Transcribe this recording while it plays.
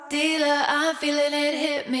dealer, I'm feeling it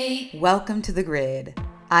hit me. Welcome to The Grid.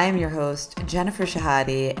 I am your host, Jennifer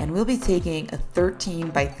Shahadi, and we'll be taking a 13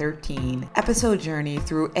 by 13 episode journey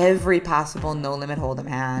through every possible no-limit hold'em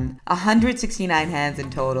hand, 169 hands in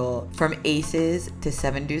total, from aces to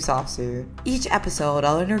 7-deuce offsuit. Each episode,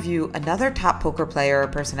 I'll interview another top poker player or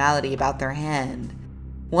personality about their hand.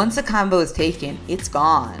 Once a combo is taken, it's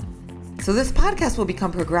gone. So this podcast will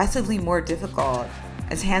become progressively more difficult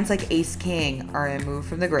as hands like ace-king are removed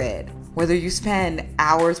from the grid. Whether you spend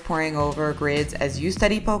hours poring over grids as you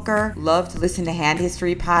study poker, love to listen to hand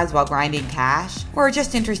history pods while grinding cash, or are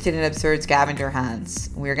just interested in absurd scavenger hunts,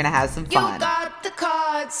 we're gonna have some fun. You got the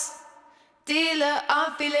cards, dealer,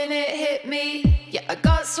 I'm feeling it hit me. Yeah, I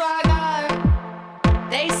got swagger.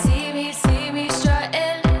 They see me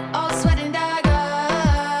strutting, all sweat and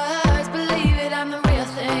daggers. Believe it, I'm the real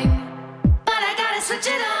thing, but I gotta switch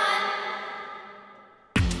it on.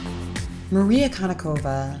 Maria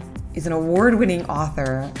Konnikova is an award-winning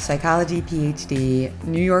author, psychology PhD,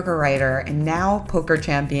 New Yorker writer, and now poker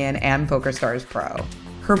champion and PokerStars Pro.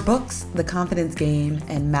 Her books, The Confidence Game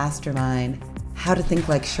and Mastermind, How to Think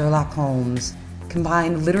Like Sherlock Holmes,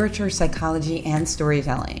 combine literature, psychology, and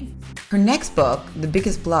storytelling. Her next book, The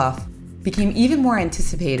Biggest Bluff, became even more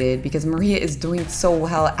anticipated because Maria is doing so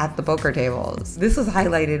well at the poker tables. This was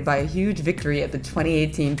highlighted by a huge victory at the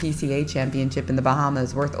 2018 PCA Championship in the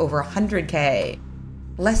Bahamas worth over $100K.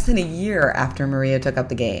 Less than a year after Maria took up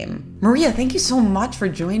the game. Maria, thank you so much for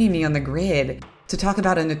joining me on The Grid to talk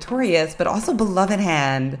about a notorious but also beloved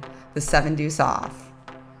hand, the 7-deuce off.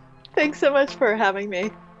 Thanks so much for having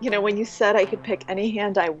me. When you said I could pick any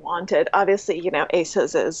hand I wanted, obviously,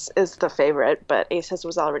 aces is the favorite, but aces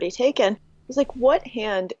was already taken. I was like, what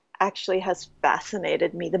hand actually has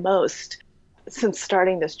fascinated me the most since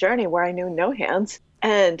starting this journey where I knew no hands?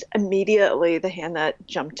 And immediately the hand that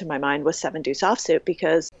jumped to my mind was 7-deuce offsuit,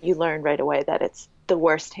 because you learn right away that it's the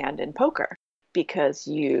worst hand in poker because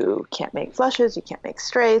you can't make flushes, you can't make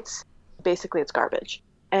straights. Basically, it's garbage.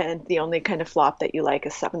 And the only kind of flop that you like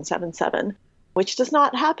is 7-7-7, which does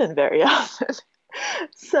not happen very often.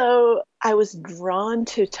 So I was drawn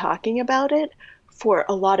to talking about it for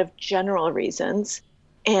a lot of general reasons.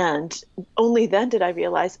 And only then did I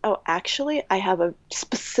realize, actually, I have a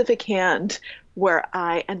specific hand where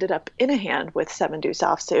I ended up in a hand with 7-deuce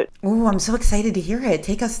offsuit. Ooh, I'm so excited to hear it.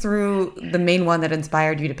 Take us through the main one that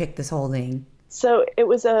inspired you to pick this holding. So it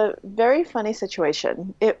was a very funny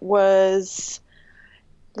situation. It was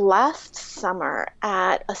last summer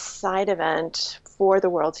at a side event for the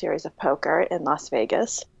World Series of Poker in Las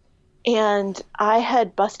Vegas. And I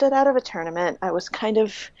had busted out of a tournament. I was kind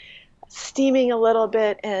of steaming a little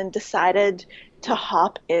bit and decided to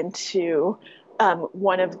hop into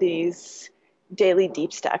one of these daily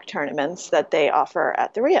deep stack tournaments that they offer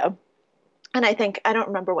at the Rio. And I don't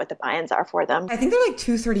remember what the buy-ins are for them. I think they're like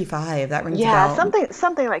 $235. That rings a bell. Yeah,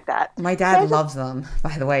 something like that. My dad loves them,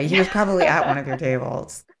 by the way. He was probably at one of your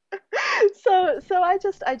tables. So I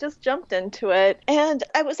just jumped into it, and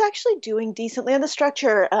I was actually doing decently on the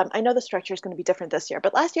structure. I know the structure is going to be different this year,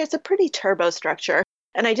 but last year it's a pretty turbo structure.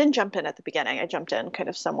 And I didn't jump in at the beginning. I jumped in kind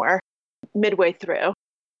of somewhere midway through.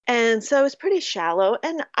 And so it was pretty shallow.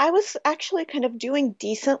 And I was actually kind of doing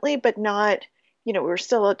decently, but not, we were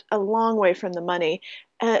still a long way from the money.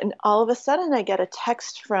 And all of a sudden I get a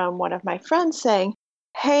text from one of my friends saying,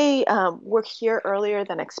 hey, we're here earlier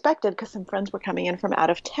than expected because some friends were coming in from out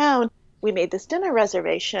of town. We made this dinner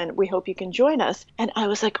reservation. We hope you can join us. And I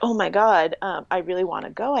was like, oh my God, I really want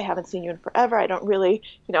to go. I haven't seen you in forever. I don't really,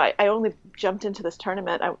 I only jumped into this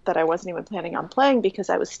tournament that I wasn't even planning on playing because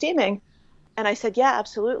I was steaming. And I said, yeah,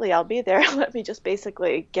 absolutely, I'll be there. Let me just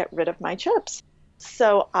basically get rid of my chips.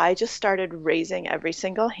 So I just started raising every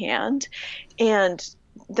single hand. And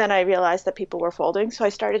then I realized that people were folding. So I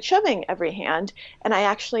started shoving every hand. And I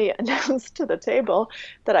actually announced to the table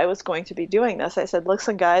that I was going to be doing this. I said,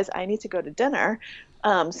 listen, guys, I need to go to dinner.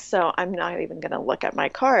 So I'm not even going to look at my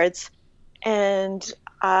cards. And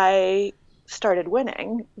I started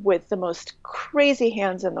winning with the most crazy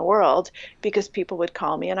hands in the world because people would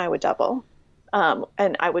call me and I would double.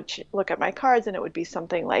 And I would look at my cards and it would be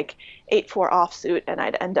something like 8-4 offsuit and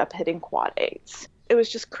I'd end up hitting quad eights. It was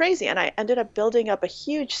just crazy. And I ended up building up a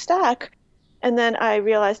huge stack. And then I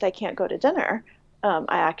realized I can't go to dinner. I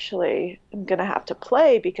actually am going to have to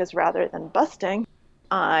play because rather than busting,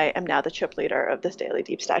 I am now the chip leader of this daily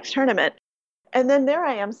deep stacks tournament. And then there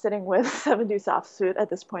I am sitting with 7-deuce offsuit. At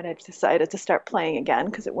this point, I decided to start playing again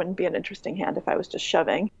because it wouldn't be an interesting hand if I was just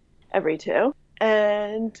shoving every two.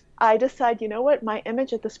 And I decide, you know what, my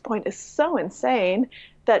image at this point is so insane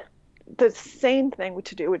that the sane thing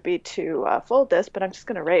to do would be to fold this, but I'm just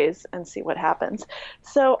going to raise and see what happens.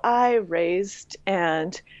 So I raised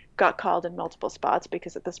and got called in multiple spots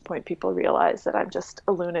because at this point people realize that I'm just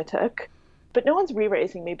a lunatic. But no one's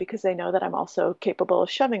re-raising me because they know that I'm also capable of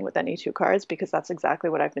shoving with any two cards because that's exactly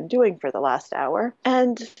what I've been doing for the last hour.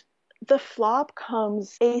 And the flop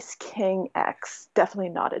comes ace, king, X, definitely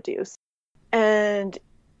not a deuce. And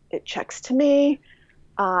it checks to me.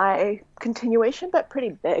 I continuation bet pretty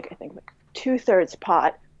big. I think like 2/3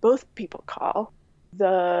 pot. Both people call.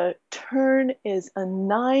 The turn is a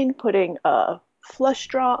 9, putting a flush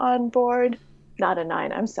draw on board. Not a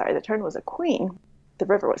 9. I'm sorry. The turn was a queen. The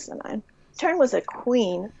river was the 9. Turn was a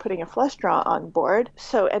queen, putting a flush draw on board.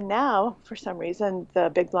 So, and now for some reason the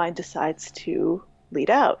big blind decides to lead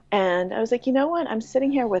out. And I was like, you know what? I'm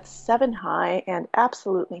sitting here with 7 high and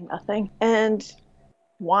absolutely nothing. And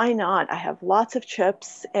why not? I have lots of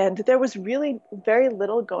chips, and there was really very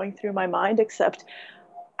little going through my mind except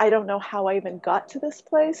I don't know how I even got to this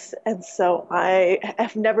place. And so I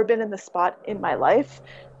have never been in the spot in my life.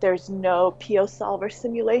 There's no PO solver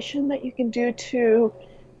simulation that you can do to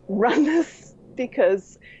run this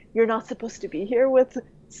because you're not supposed to be here with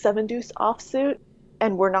 7 deuce offsuit.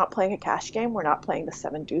 And we're not playing a cash game. We're not playing the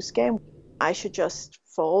 7 deuce game. I should just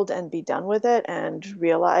fold and be done with it and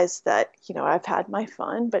realize that, I've had my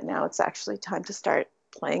fun, but now it's actually time to start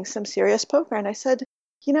playing some serious poker. And I said,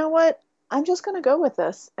 you know what? I'm just going to go with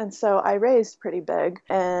this. And so I raised pretty big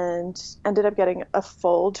and ended up getting a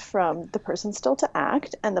fold from the person still to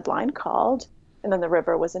act, and the blind called. And then the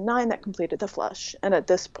river was a 9 that completed the flush. And at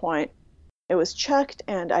this point, it was checked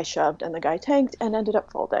and I shoved and the guy tanked and ended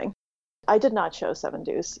up folding. I did not show 7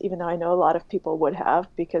 deuce, even though I know a lot of people would have,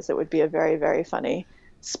 because it would be a very, very funny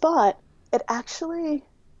spot. It actually,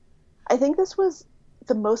 I think this was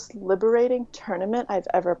the most liberating tournament I've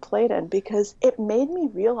ever played in because it made me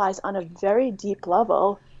realize on a very deep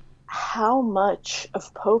level how much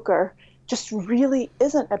of poker just really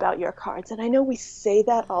isn't about your cards. And I know we say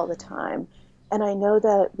that all the time, and I know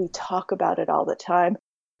that we talk about it all the time.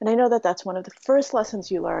 And I know that that's one of the first lessons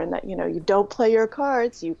you learn, that, you don't play your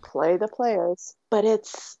cards, you play the players. But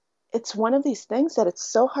it's one of these things that it's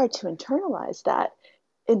so hard to internalize that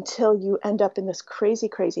until you end up in this crazy,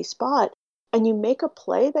 crazy spot and you make a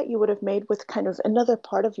play that you would have made with kind of another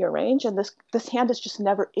part of your range. And this hand is just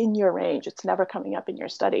never in your range. It's never coming up in your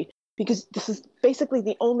study because this is basically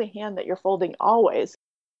the only hand that you're folding always,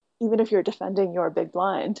 even if you're defending your big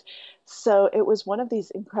blind. So it was one of these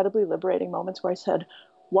incredibly liberating moments where I said,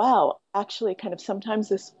 wow, actually kind of sometimes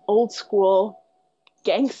this old school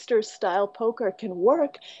gangster style poker can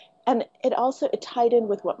work. And it tied in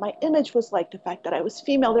with what my image was like, the fact that I was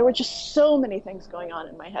female. There were just so many things going on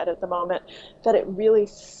in my head at the moment that it really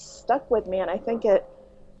stuck with me. And I think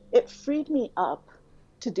it freed me up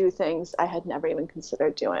to do things I had never even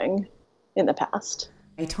considered doing in the past.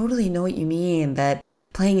 I totally know what you mean, that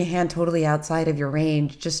playing a hand totally outside of your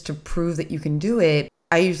range just to prove that you can do it.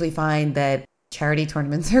 I usually find that charity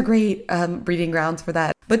tournaments are great breeding grounds for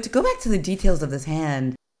that. But to go back to the details of this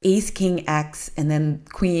hand, ace, king, X, and then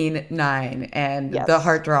queen, 9, and Yes. the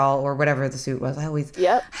heart draw or whatever the suit was. I always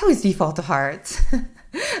default to hearts.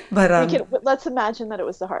 But let's imagine that it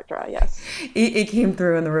was the heart draw. Yes, it came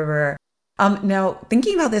through in the river. Now,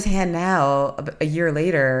 thinking about this hand now, a year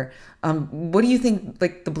later, what do you think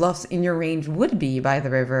like the bluffs in your range would be by the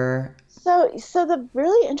river? So the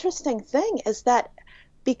really interesting thing is that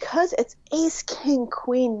because it's ace, king,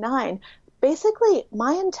 queen, 9, basically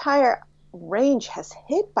my entire range has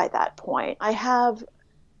hit by that point. I have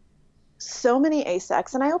so many ace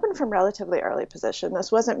X, and I opened from relatively early position.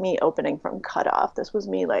 This wasn't me opening from cutoff. This was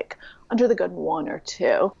me like under the gun 1 or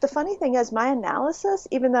 2. The funny thing is my analysis,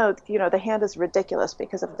 even though, the hand is ridiculous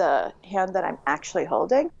because of the hand that I'm actually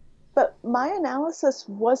holding, but my analysis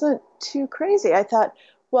wasn't too crazy. I thought,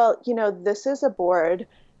 well, this is a board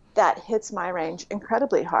that hits my range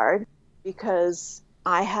incredibly hard because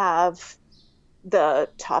I have the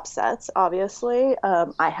top sets, obviously.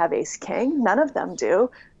 I have ace king. None of them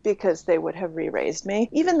do because they would have re-raised me.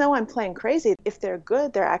 Even though I'm playing crazy, if they're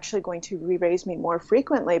good, they're actually going to re-raise me more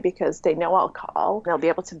frequently because they know I'll call. They'll be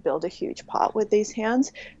able to build a huge pot with these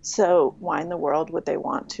hands. So why in the world would they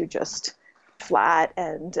want to just flat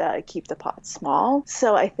and keep the pot small?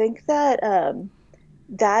 So I think that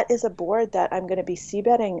that is a board that I'm going to be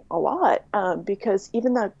c-betting a lot because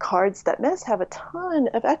even the cards that miss have a ton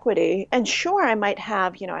of equity. And sure, I might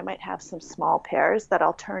have some small pairs that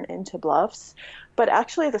I'll turn into bluffs. But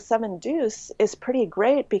actually, the 7 deuce is pretty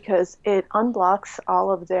great because it unblocks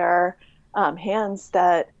all of their hands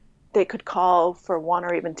that they could call for 1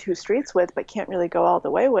 or even 2 streets with, but can't really go all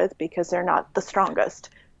the way with because they're not the strongest.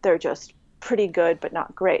 they're just pretty good, but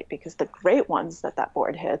not great, because the great ones that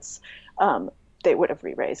board hits, they would have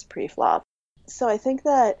re-raised pre-flop. So I think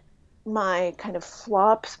that my kind of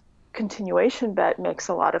flop continuation bet makes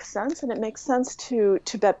a lot of sense, and it makes sense to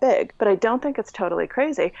bet big, but I don't think it's totally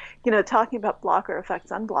crazy. Talking about blocker effects,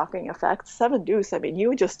 unblocking effects, 7 deuce, I mean,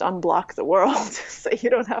 you just unblock the world, so you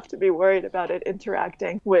don't have to be worried about it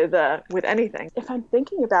interacting with anything. If I'm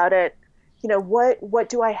thinking about it, what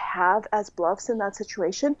do I have as bluffs in that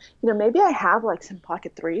situation? Maybe I have like some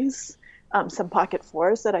pocket threes, some pocket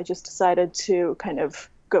fours that I just decided to kind of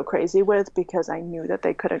go crazy with because I knew that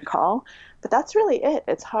they couldn't call. But that's really it.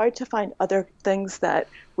 It's hard to find other things that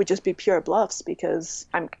would just be pure bluffs, because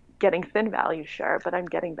I'm getting thin value, sure, but I'm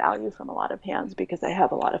getting value from a lot of hands because I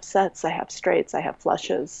have a lot of sets, I have straights, I have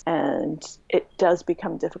flushes, and it does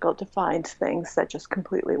become difficult to find things that just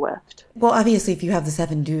completely whiffed. Well, obviously, if you have the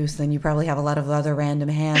 7 deuce, then you probably have a lot of other random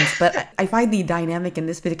hands. But I find the dynamic in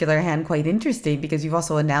this particular hand quite interesting, because you've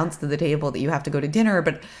also announced to the table that you have to go to dinner.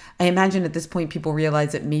 But I imagine at this point, people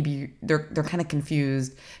realize that maybe they're kind of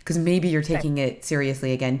confused, because maybe you're taking it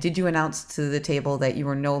seriously again. Did you announce to the table that you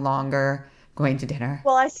were no longer going to dinner?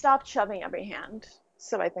 Well, I stopped shoving every hand.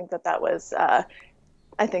 So I think that was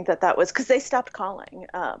because they stopped calling,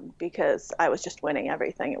 because I was just winning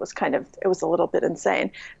everything. It was a little bit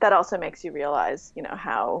insane. That also makes you realize,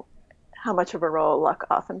 how much of a role luck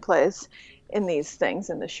often plays in these things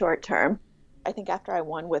in the short term. I think after I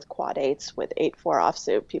won with quad eights with 8-4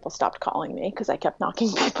 offsuit, people stopped calling me because I kept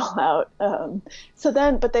knocking people out.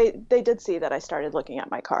 But they did see that I started looking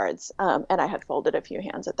at my cards, and I had folded a few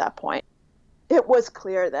hands at that point. It was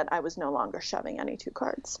clear that I was no longer shoving any 2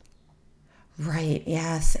 cards. Right,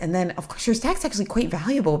 yes. And then, of course, your stack's actually quite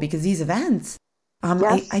valuable because these events,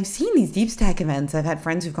 Yes. I've seen these deep stack events. I've had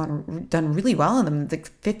friends who've done really well in them. It's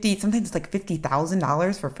like sometimes it's like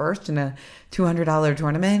 $50,000 for first in a $200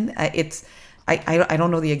 tournament. I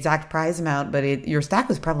don't know the exact prize amount, but your stack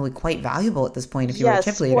was probably quite valuable at this point if you were a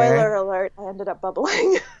chip leader. Spoiler alert, I ended up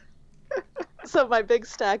bubbling. So my big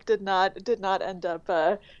stack did not end up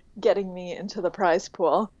getting me into the prize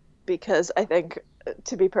pool, because I think,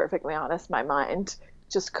 to be perfectly honest, my mind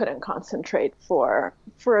just couldn't concentrate for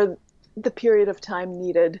the period of time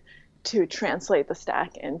needed to translate the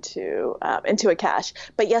stack into a cash.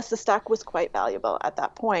 But yes, the stack was quite valuable at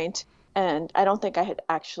that point, and I don't think I had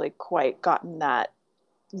actually quite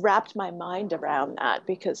wrapped my mind around that,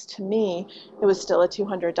 because to me it was still a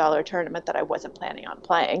 $200 tournament that I wasn't planning on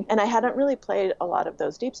playing, and I hadn't really played a lot of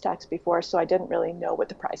those deep stacks before, so I didn't really know what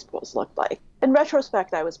the prize pools looked like. In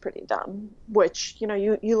retrospect, I was pretty dumb, which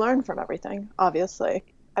you learn from everything. Obviously,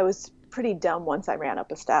 I was pretty dumb once I ran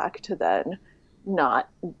up a stack to then not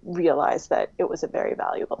realize that it was a very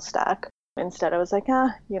valuable stack. Instead, I was like,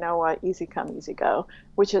 you know what, easy come, easy go,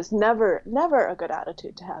 which is never a good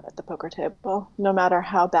attitude to have at the poker table, no matter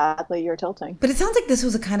how badly you're tilting. But it sounds like this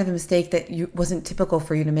was a kind of a mistake that wasn't typical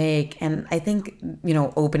for you to make. And I think,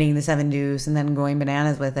 opening the 7 deuce and then going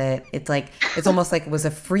bananas with it, it's almost like it was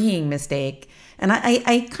a freeing mistake. And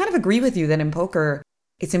I kind of agree with you that in poker,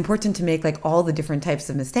 it's important to make like all the different types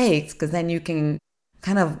of mistakes, because then you can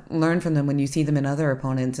kind of learn from them when you see them in other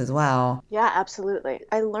opponents as well. Yeah, absolutely.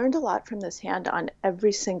 I learned a lot from this hand on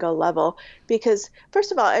every single level, because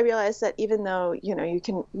first of all, I realized that even though,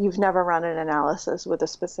 you've never run an analysis with a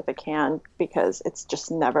specific hand because it's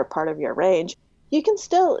just never part of your range, you can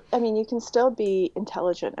still be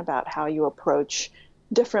intelligent about how you approach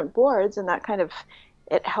different boards, and that kind of,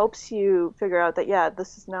 it helps you figure out that, yeah,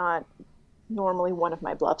 this is not normally one of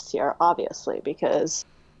my bluffs here, obviously, because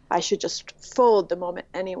I should just fold the moment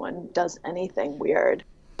anyone does anything weird.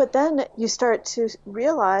 But then you start to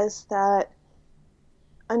realize that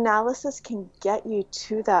analysis can get you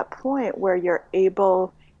to that point where you're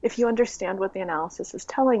able, if you understand what the analysis is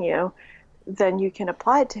telling you, then you can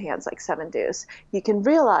apply it to hands like 7 deuce. You can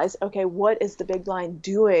realize, okay, what is the big blind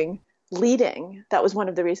doing leading? That was one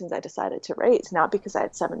of the reasons I decided to raise, not because I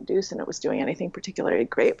had 7 deuce and it was doing anything particularly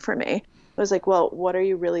great for me. It was like, well, what are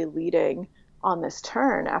you really leading on this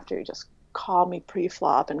turn after you just call me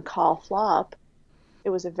pre-flop and call flop?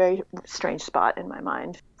 It was a very strange spot in my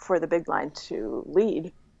mind for the big blind to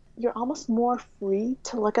lead. You're almost more free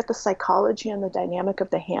to look at the psychology and the dynamic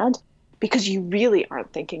of the hand, because you really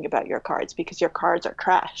aren't thinking about your cards, because your cards are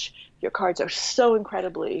trash. Your cards are so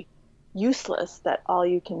incredibly useless that all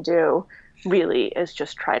you can do really is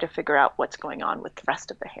just try to figure out what's going on with the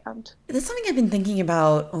rest of the hand. That's something I've been thinking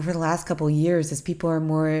about over the last couple of years as people are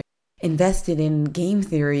more invested in game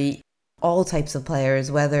theory. All types of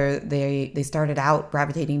players, whether they started out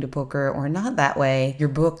gravitating to poker or not that way. Your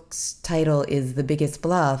book's title is The Biggest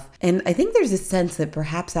Bluff. And I think there's a sense that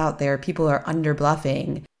perhaps out there people are under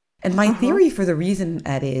bluffing. And my theory for the reason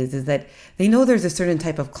that is that they know there's a certain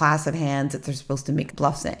type of class of hands that they're supposed to make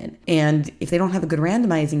bluffs in. And if they don't have a good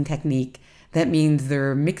randomizing technique, that means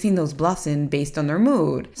they're mixing those bluffs in based on their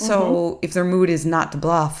mood. So if their mood is not to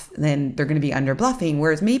bluff, then they're going to be under bluffing.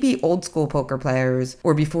 Whereas maybe old school poker players,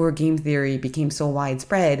 or before game theory became so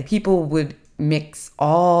widespread, people would mix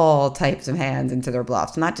all types of hands into their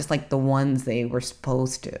bluffs, not just like the ones they were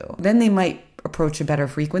supposed to. Then they might approach a better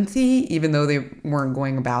frequency, even though they weren't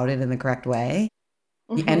going about it in the correct way.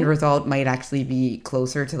 The end result might actually be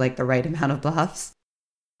closer to like the right amount of bluffs.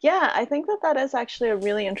 Yeah, I think that is actually a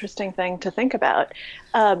really interesting thing to think about.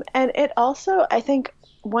 And it also, I think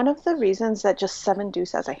one of the reasons that just seven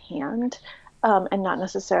deuce as a hand, and not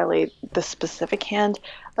necessarily the specific hand,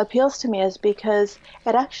 appeals to me is because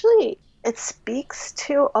it speaks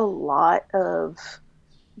to a lot of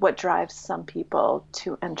what drives some people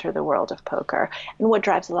to enter the world of poker, and what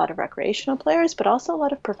drives a lot of recreational players, but also a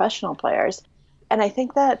lot of professional players. And I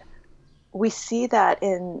think that we see that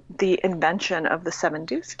in the invention of the seven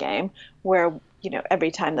deuce game, where, every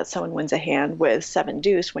time that someone wins a hand with seven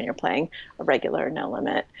deuce, when you're playing a regular no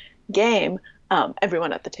limit game,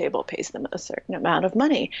 everyone at the table pays them a certain amount of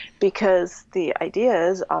money, because the idea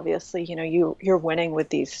is obviously, you're winning with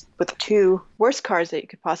two worst cards that you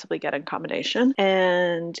could possibly get in combination.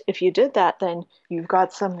 And if you did that, then you've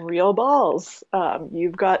got some real balls.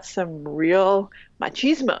 You've got some real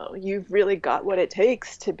machismo. You've really got what it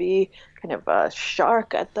takes to be kind of a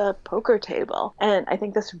shark at the poker table. And I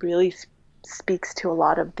think this really speaks to a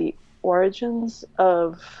lot of the origins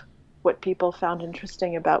of what people found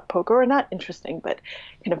interesting about poker, or not interesting, but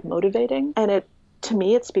kind of motivating. And to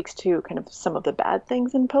me, it speaks to kind of some of the bad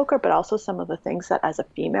things in poker, but also some of the things that as a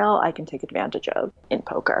female I can take advantage of in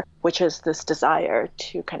poker, which is this desire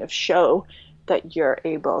to kind of show that you're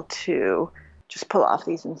able to just pull off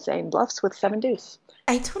these insane bluffs with seven deuce.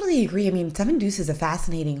 I totally agree. I mean, seven deuce is a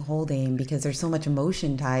fascinating holding because there's so much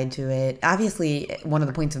emotion tied to it. Obviously, one of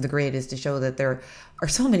the points of the grid is to show that there are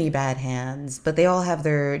so many bad hands, but they all have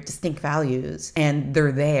their distinct values and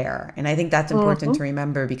they're there. And I think that's important to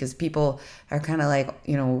remember, because people are kind of like,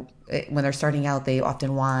 when they're starting out, they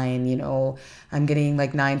often whine, I'm getting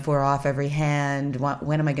like 9-4 off every hand.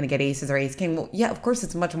 When am I going to get aces or ace king? Well, yeah, of course,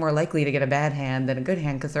 it's much more likely to get a bad hand than a good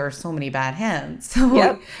hand because there are so many bad hands.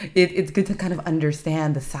 So it's good to kind of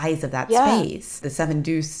understand the size of that space. The seven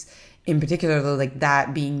deuce in particular, though, like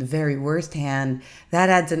that being the very worst hand, that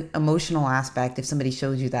adds an emotional aspect if somebody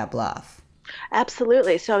shows you that bluff.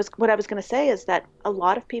 Absolutely. So what I was going to say is that a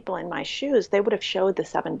lot of people in my shoes, they would have showed the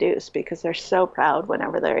seven deuce because they're so proud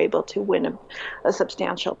whenever they're able to win a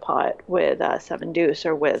substantial pot with a seven deuce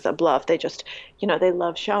or with a bluff. They just, they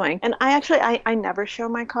love showing. And I never show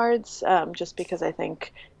my cards just because I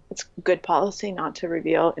think it's good policy not to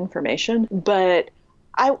reveal information. But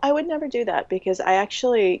I would never do that because I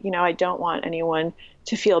actually, I don't want anyone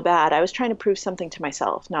to feel bad. I was trying to prove something to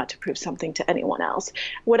myself, not to prove something to anyone else.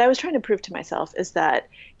 What I was trying to prove to myself is that,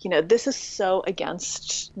 this is so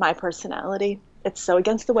against my personality. It's so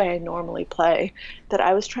against the way I normally play that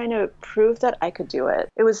I was trying to prove that I could do it.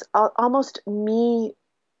 It was almost me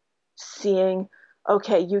seeing,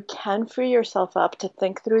 okay, you can free yourself up to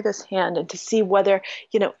think through this hand and to see whether,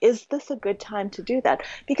 is this a good time to do that?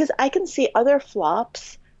 Because I can see other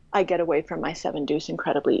flops, I get away from my seven deuce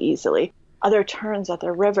incredibly easily. Other turns,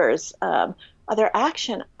 other rivers, other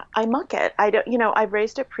action, I muck it. I don't, I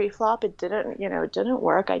raised it pre-flop. It didn't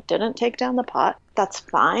work. I didn't take down the pot. That's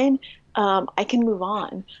fine. I can move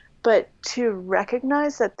on. But to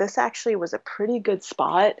recognize that this actually was a pretty good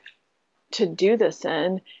spot to do this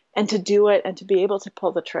in, and to do it and to be able to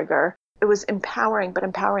pull the trigger, it was empowering, but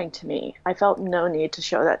empowering to me. I felt no need to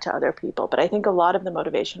show that to other people. But I think a lot of the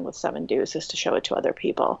motivation with seven deuce is to show it to other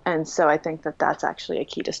people. And so I think that that's actually a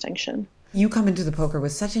key distinction. You come into the poker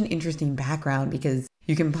with such an interesting background because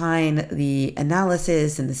you combine the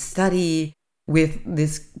analysis and the study with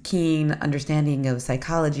this keen understanding of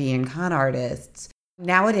psychology and con artists.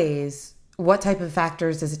 Nowadays, what type of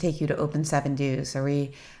factors does it take you to open seven deuce? Are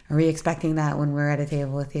we expecting that when we're at a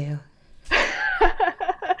table with you?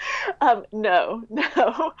 No.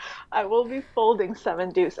 I will be folding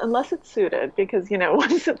seven deuce unless it's suited, because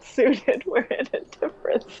once it's suited, we're in a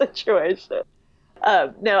different situation.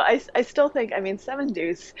 No, I still think, seven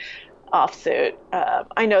deuce offsuit.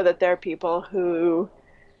 I know that there are people who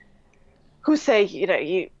say,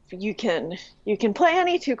 you can play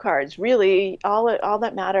any two cards. Really, all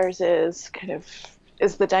that matters is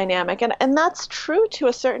is the dynamic, and that's true to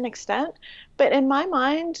a certain extent. But in my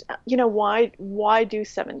mind, why do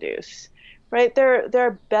seven deuce, right? There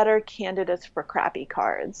are better candidates for crappy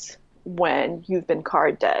cards when you've been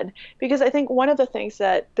card dead. Because I think one of the things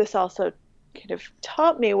that this also kind of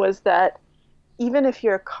taught me was that even if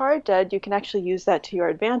you're card dead, you can actually use that to your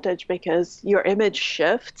advantage because your image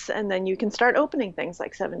shifts and then you can start opening things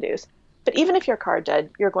like seven deuce. But even if you're card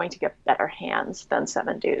dead, you're going to get better hands than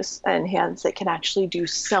seven deuce and hands that can actually do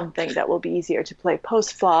something that will be easier to play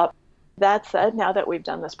post flop. That said, now that we've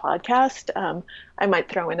done this podcast, I might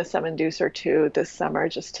throw in a seven deuce or two this summer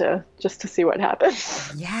just to see what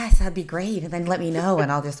happens. Yes, that'd be great. And then let me know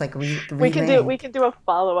and I'll just like We relink. can do a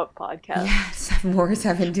follow up podcast. Yes, more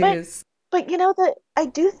seven But deuce. but that I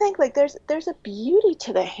do think like there's a beauty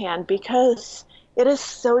to the hand because it is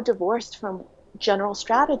so divorced from general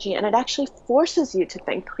strategy and it actually forces you to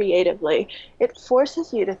think creatively. It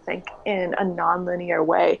forces you to think in a nonlinear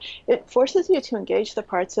way. It forces you to engage the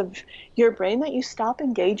parts of your brain that you stop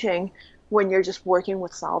engaging when you're just working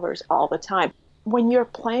with solvers all the time. When you're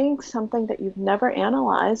playing something that you've never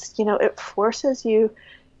analyzed, it forces you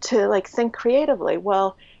to like think creatively.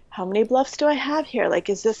 Well, how many bluffs do I have here? Like,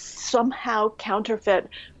 is this somehow counterfeit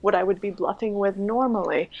what I would be bluffing with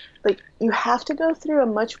normally? Like, you have to go through a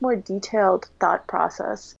much more detailed thought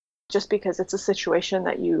process just because it's a situation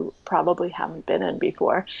that you probably haven't been in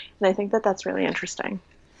before. And I think that that's really interesting.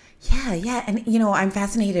 Yeah, yeah. And, I'm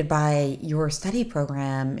fascinated by your study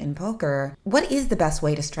program in poker. What is the best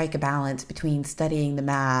way to strike a balance between studying the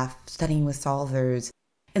math, studying with solvers,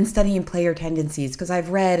 and studying player tendencies? Because I've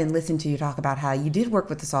read and listened to you talk about how you did work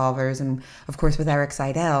with the solvers and, of course, with Eric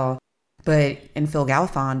Seidel and Phil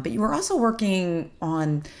Galfond, but you were also working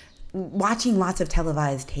on watching lots of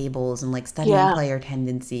televised tables and like studying Yeah. player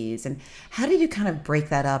tendencies. And how did you kind of break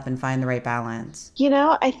that up and find the right balance?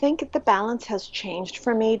 I think the balance has changed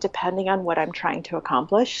for me depending on what I'm trying to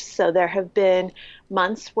accomplish. So there have been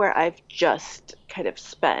months where I've just kind of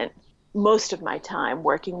spent most of my time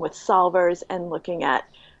working with solvers and looking at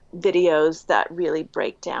videos that really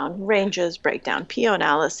break down ranges, break down PO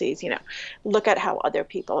analyses, look at how other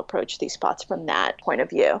people approach these spots from that point of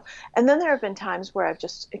view. And then there have been times where I've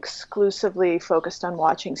just exclusively focused on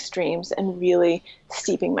watching streams and really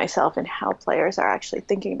steeping myself in how players are actually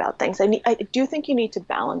thinking about things. I do think you need to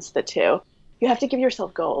balance the two. You have to give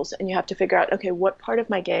yourself goals and you have to figure out, okay, what part of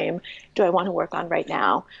my game do I want to work on right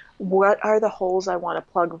now? What are the holes I want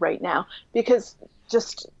to plug right now? Because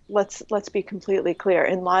just let's be completely clear.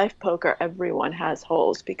 In live poker, everyone has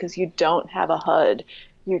holes because you don't have a HUD.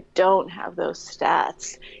 You don't have those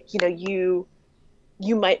stats.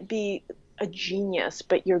 You might be a genius,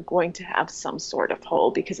 but you're going to have some sort of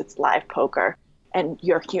hole because it's live poker and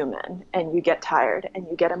you're human and you get tired and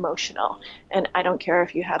you get emotional. And I don't care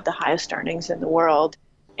if you have the highest earnings in the world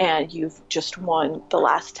and you've just won the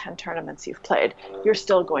last 10 tournaments you've played, you're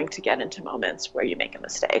still going to get into moments where you make a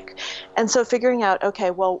mistake. And so figuring out,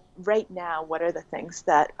 okay, well, right now, what are the things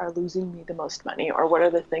that are losing me the most money, or what are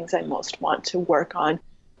the things I most want to work on?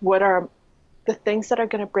 What are the things that are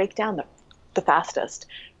going to break down the fastest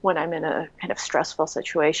when I'm in a kind of stressful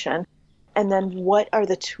situation? And then what are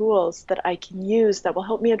the tools that I can use that will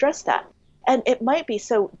help me address that? And it might be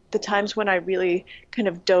so the times when I really kind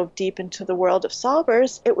of dove deep into the world of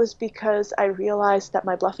solvers, it was because I realized that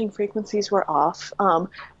my bluffing frequencies were off,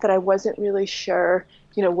 that I wasn't really sure,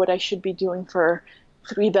 what I should be doing for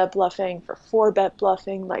 3-bet bluffing, for 4-bet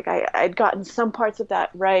bluffing. Like I'd gotten some parts of that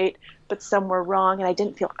right, but some were wrong, and I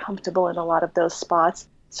didn't feel comfortable in a lot of those spots.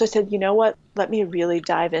 So I said, you know what, let me really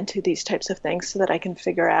dive into these types of things so that I can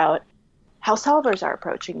figure out how solvers are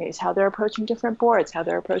approaching these, how they're approaching different boards, how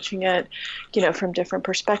they're approaching it, from different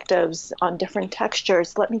perspectives on different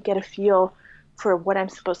textures. Let me get a feel for what I'm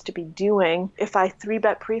supposed to be doing. If I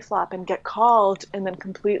 3-bet pre-flop and get called and then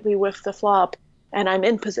completely whiff the flop and I'm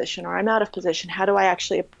in position or I'm out of position, how do I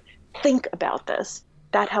actually think about this?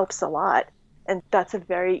 That helps a lot. And that's a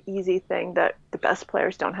very easy thing that the best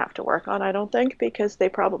players don't have to work on, I don't think, because they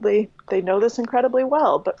know this incredibly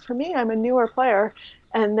well. But for me, I'm a newer player,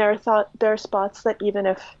 and there are spots that even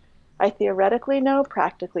if I theoretically know,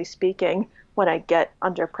 practically speaking, when I get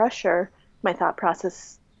under pressure, my thought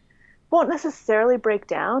process won't necessarily break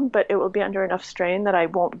down, but it will be under enough strain that I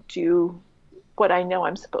won't do what I know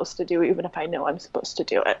I'm supposed to do, even if I know I'm supposed to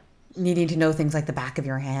do it. Needing to know things like the back of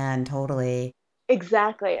your hand, totally.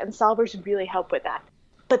 Exactly. And solvers really help with that.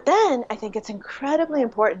 But then I think it's incredibly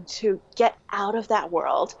important to get out of that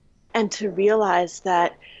world and to realize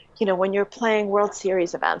that, when you're playing World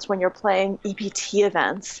Series events, when you're playing EPT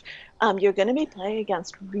events, you're going to be playing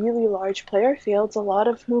against really large player fields, a lot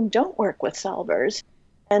of whom don't work with solvers,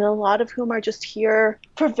 and a lot of whom are just here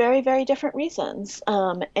for very, very different reasons.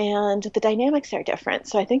 And the dynamics are different.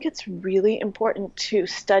 So I think it's really important to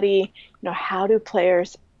study, how do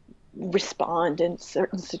players respond in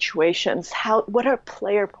certain situations. What are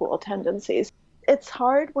player pool tendencies? It's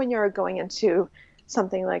hard when you're going into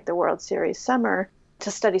something like the World Series summer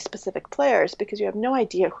to study specific players because you have no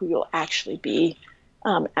idea who you'll actually be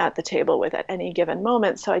at the table with at any given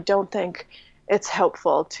moment. So I don't think it's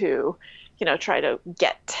helpful to, try to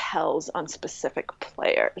get tells on specific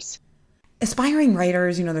players. Aspiring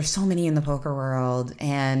writers, there's so many in the poker world,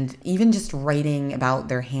 and even just writing about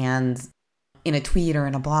their hands in a tweet or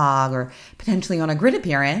in a blog or potentially on a grid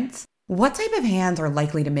appearance, what type of hands are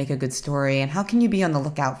likely to make a good story, and how can you be on the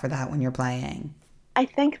lookout for that when you're playing? I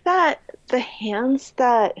think that the hands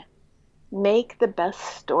that make the best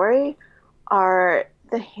story are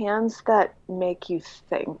the hands that make you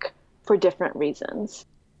think for different reasons.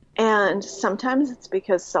 And sometimes it's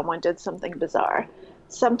because someone did something bizarre.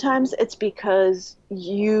 Sometimes it's because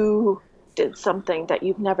you did something that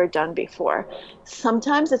you've never done before.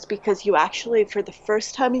 Sometimes it's because you actually, for the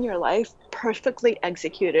first time in your life, perfectly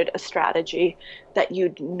executed a strategy that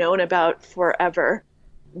you'd known about forever,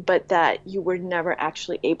 but that you were never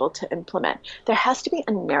actually able to implement. There has to be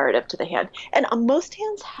a narrative to the hand. And most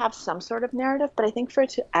hands have some sort of narrative, but I think for it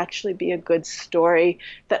to actually be a good story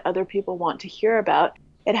that other people want to hear about,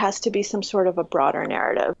 it has to be some sort of a broader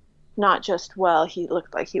narrative. Not just, well, he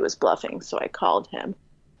looked like he was bluffing, so I called him.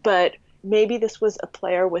 But maybe this was a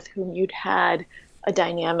player with whom you'd had a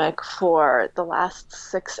dynamic for the last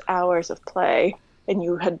 6 hours of play, and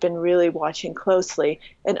you had been really watching closely,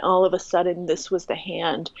 and all of a sudden this was the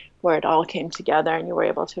hand where it all came together and you were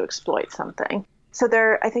able to exploit something. So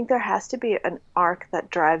I think there has to be an arc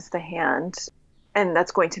that drives the hand, and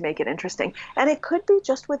that's going to make it interesting. And it could be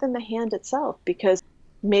just within the hand itself, because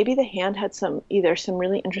maybe the hand had either some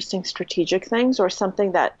really interesting strategic things or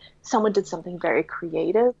something that someone did something very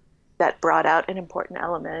creative that brought out an important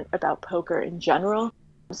element about poker in general.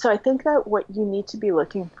 So I think that what you need to be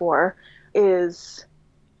looking for is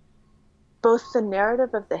both the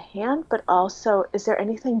narrative of the hand, but also, is there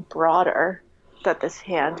anything broader that this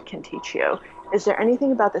hand can teach you? Is there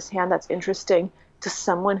anything about this hand that's interesting to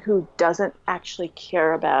someone who doesn't actually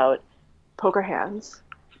care about poker hands?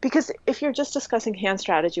 Because if you're just discussing hand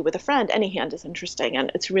strategy with a friend, any hand is interesting.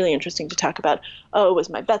 And it's really interesting to talk about, was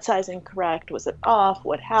my bet sizing correct? Was it off?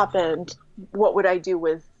 What happened? What would I do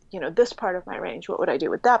with, this part of my range? What would I do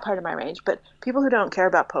with that part of my range? But people who don't care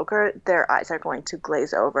about poker, their eyes are going to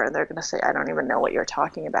glaze over and they're going to say, I don't even know what you're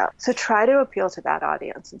talking about. So try to appeal to that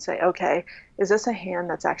audience and say, okay, is this a hand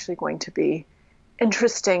that's actually going to be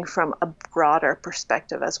interesting from a broader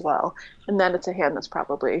perspective as well? And then it's a hand that's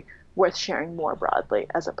probably worth sharing more broadly,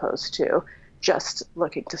 as opposed to just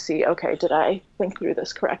looking to see, okay, did I think through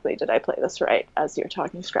this correctly? Did I play this right as you're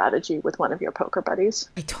talking strategy with one of your poker buddies?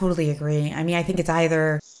 I totally agree. I mean, I think it's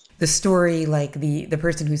either the story, like the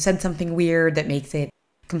person who said something weird that makes it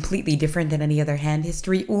completely different than any other hand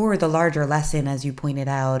history, or the larger lesson, as you pointed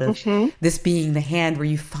out, of this being the hand where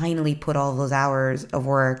you finally put all those hours of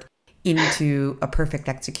work into a perfect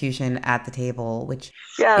execution at the table, which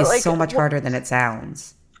is so much harder than it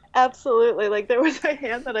sounds. Absolutely. Like, there was a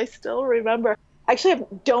hand that I still remember. Actually, I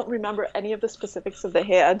don't remember any of the specifics of the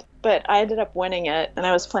hand, but I ended up winning it, and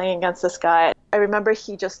I was playing against this guy. I remember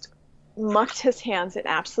he just mucked his hands in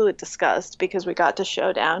absolute disgust because we got to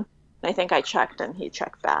showdown. And I think I checked and he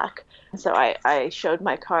checked back. So I showed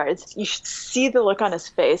my cards. You should see the look on his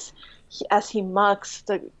face. As he mucks,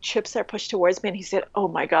 the chips are pushed towards me, and he said, oh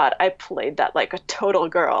my God, I played that like a total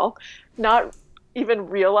girl. Not even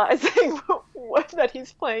realizing that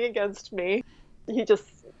he's playing against me. He just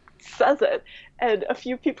says it. And a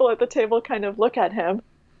few people at the table kind of look at him,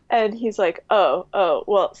 and he's like, oh,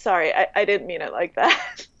 well, sorry, I didn't mean it like that.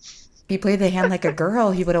 If he played the hand like a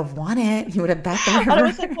girl, he would have won it. He would have bet the river. And I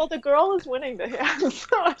was like, well, the girl is winning the hand, so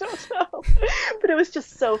I don't know. But it was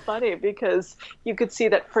just so funny because you could see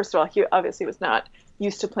that, first of all, he obviously was not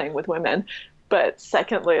used to playing with women. But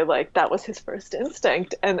secondly, like, that was his first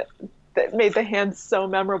instinct. And that made the hand so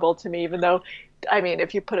memorable to me, even though, I mean,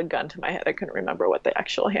 if you put a gun to my head, I couldn't remember what the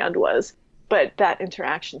actual hand was. But that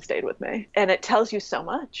interaction stayed with me. And it tells you so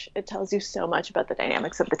much. It tells you so much about the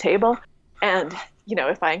dynamics of the table. And,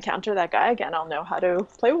 if I encounter that guy again, I'll know how to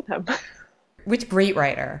play with him. Which great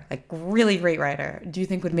writer, like really great writer, do you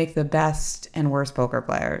think would make the best and worst poker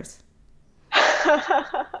players?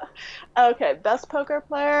 Okay, best poker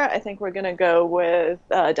player, I think we're going to go with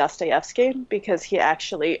Dostoevsky, because he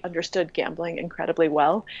actually understood gambling incredibly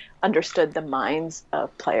well, understood the minds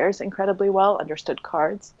of players incredibly well, understood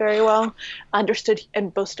cards very well, understood,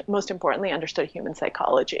 and most importantly, understood human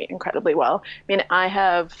psychology incredibly well. I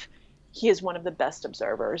mean, he is one of the best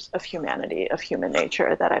observers of humanity, of human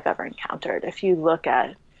nature that I've ever encountered. If you look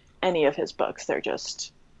at any of his books, they're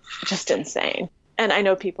just just insane. And I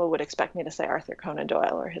know people would expect me to say Arthur Conan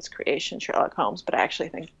Doyle or his creation, Sherlock Holmes, but I actually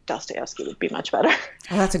think Dostoevsky would be much better.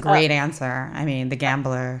 Oh, that's a great answer. I mean, The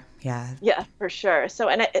Gambler, yeah. Yeah, for sure. So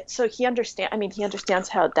he understands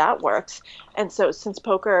how that works. And so since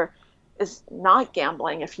poker is not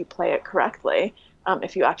gambling if you play it correctly,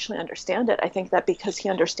 if you actually understand it, I think that because he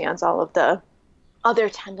understands all of the other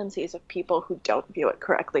tendencies of people who don't view it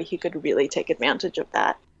correctly, he could really take advantage of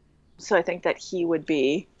that. So I think that he would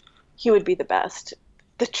be the best.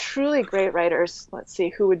 The truly great writers, let's see,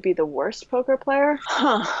 who would be the worst poker player?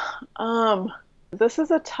 This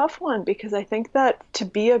is a tough one because I think that to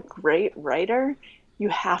be a great writer, you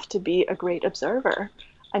have to be a great observer.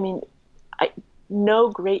 I mean, no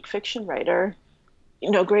great fiction writer,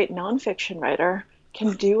 no great nonfiction writer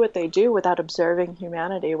can do what they do without observing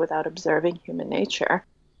humanity, without observing human nature.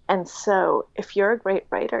 And so if you're a great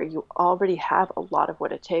writer, you already have a lot of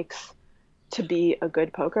what it takes to be a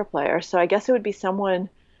good poker player. So I guess it would be someone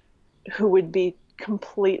who would be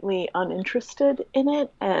completely uninterested in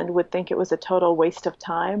it and would think it was a total waste of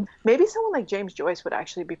time. Maybe someone like James Joyce would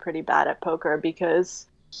actually be pretty bad at poker because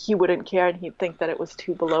he wouldn't care and he'd think that it was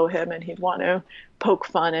too below him and he'd want to poke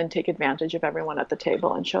fun and take advantage of everyone at the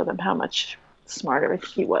table and show them how much smarter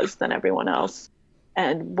he was than everyone else.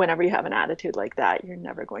 And whenever you have an attitude like that, you're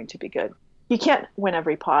never going to be good. You can't win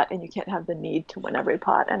every pot and you can't have the need to win every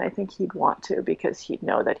pot. And I think he'd want to because he'd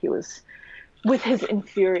know that he was with his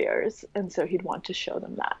inferiors. And so he'd want to show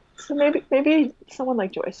them that. So maybe someone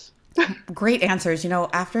like Joyce. Great answers.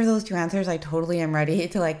 After those two answers, I totally am ready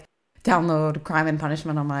to download Crime and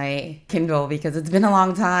Punishment on my Kindle because it's been a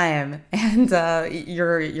long time. And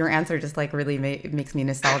your answer just really makes me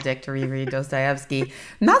nostalgic to reread Dostoevsky.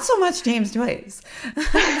 Not so much James Joyce.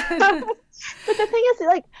 But the thing is,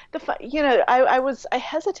 I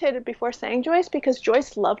hesitated before saying Joyce because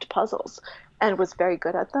Joyce loved puzzles and was very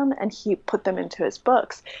good at them, and he put them into his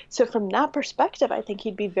books. So from that perspective, I think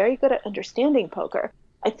he'd be very good at understanding poker.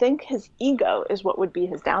 I think his ego is what would be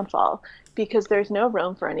his downfall because there's no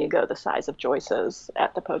room for an ego the size of Joyce's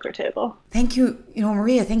at the poker table. Thank you.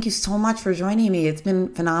 Maria, thank you so much for joining me. It's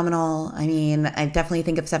been phenomenal. I mean, I definitely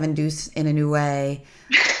think of Seven Deuce in a new way.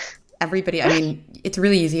 Everybody, it's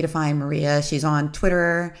really easy to find Maria. She's on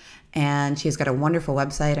Twitter and she's got a wonderful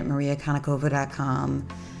website at mariakonnikova.com.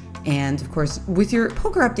 And of course, with your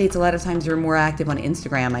poker updates, a lot of times you're more active on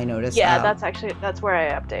Instagram, I noticed. Yeah, that's where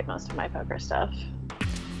I update most of my poker stuff.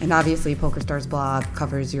 And obviously, PokerStars blog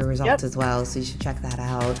covers your results as well, so you should check that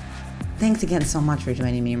out. Thanks again so much for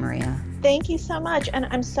joining me, Maria. Thank you so much. And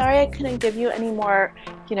I'm sorry I couldn't give you any more,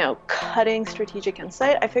 cutting strategic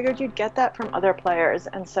insight. I figured you'd get that from other players.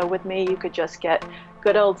 And so with me, you could just get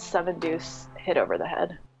good old Seven Deuce hit over the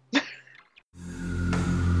head.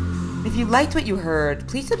 If you liked what you heard,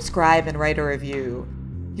 please subscribe and write a review.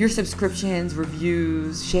 Your subscriptions,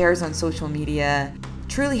 reviews, shares on social media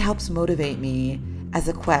truly helps motivate me as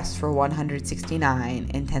the quest for 169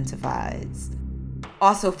 intensifies.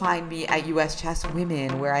 Also find me at US Chess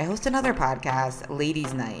Women, where I host another podcast,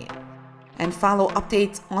 Ladies Night. And follow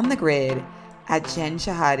updates on the grid at Jen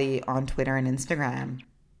Shahadi on Twitter and Instagram.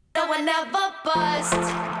 No one ever bust.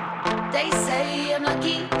 They say I'm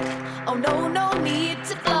lucky. Oh no need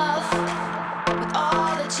to bluff. With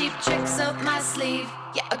all the cheap tricks up my sleeve.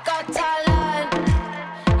 Yeah.